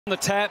On the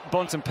tap,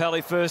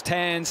 Bontempelli first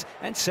hands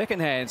and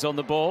second hands on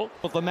the ball.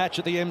 Of the match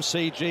at the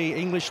MCG,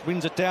 English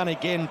wins it down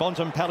again.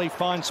 Bontempelli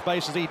finds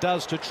space as he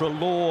does to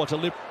Treloar to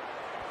lift.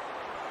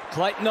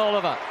 Clayton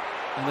Oliver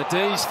and the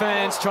D's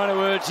fans trying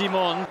to urge him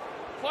on.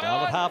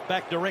 Now the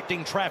half-back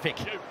directing traffic.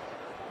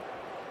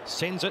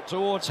 Sends it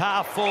towards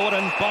half-forward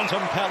and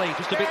Bontempelli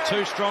just a bit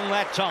too strong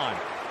that time.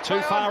 Too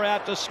far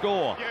out to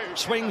score.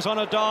 Swings on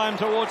a dime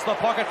towards the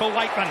pocket for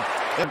Waitman.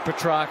 And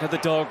Petrarca, the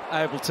dog,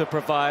 able to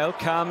prevail.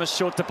 Karma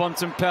short to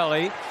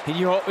Bontempelli. He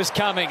knew what was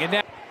coming. And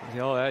now, the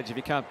old age, if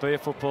you can't be a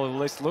footballer, at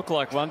least look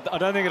like one. I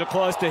don't think it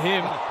applies to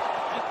him.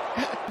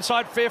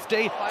 Inside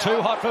 50,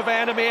 too hot for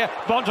Vandermeer.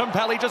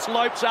 Bontempelli just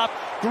lopes up,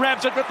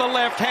 grabs it with the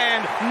left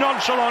hand,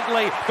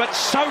 nonchalantly, but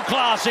so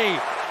classy.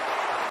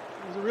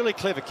 It was a really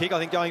clever kick, I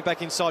think, going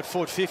back inside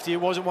forward 50.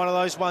 It wasn't one of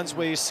those ones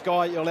where you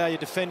allow your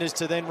defenders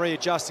to then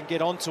readjust and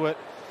get onto it.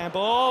 And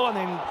ball, and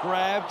then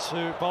grab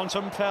to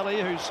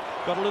Bontempelli, who's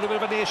got a little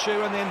bit of an issue,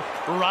 and then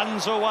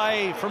runs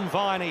away from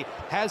Viney.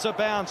 Has a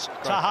bounce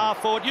to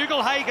half-forward.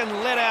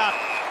 Ugelhagen let out.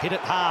 Hit it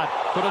hard.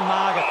 Couldn't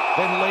Margaret.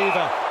 Then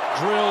Lever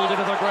drilled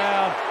into the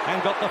ground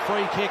and got the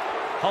free kick,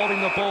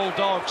 holding the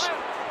Bulldogs.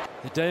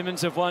 The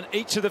Demons have won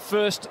each of the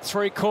first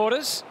 3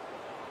 quarters.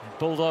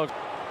 Bulldogs.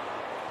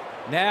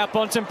 Now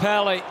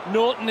Bontempelli.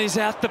 Norton is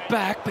out the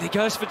back, but he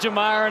goes for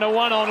Jamara in a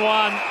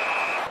one-on-one.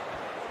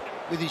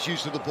 With his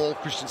use of the ball,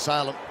 Christian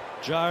Salem.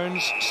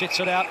 Jones sits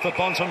it out for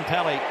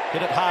Bontempelli.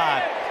 Hit it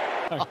hard.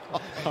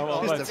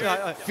 Just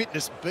a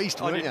fitness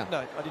beast, weren't you?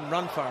 No, I didn't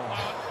run far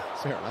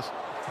enough. Fair enough.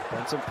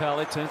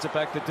 Bontempelli turns it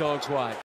back the Dogs' way.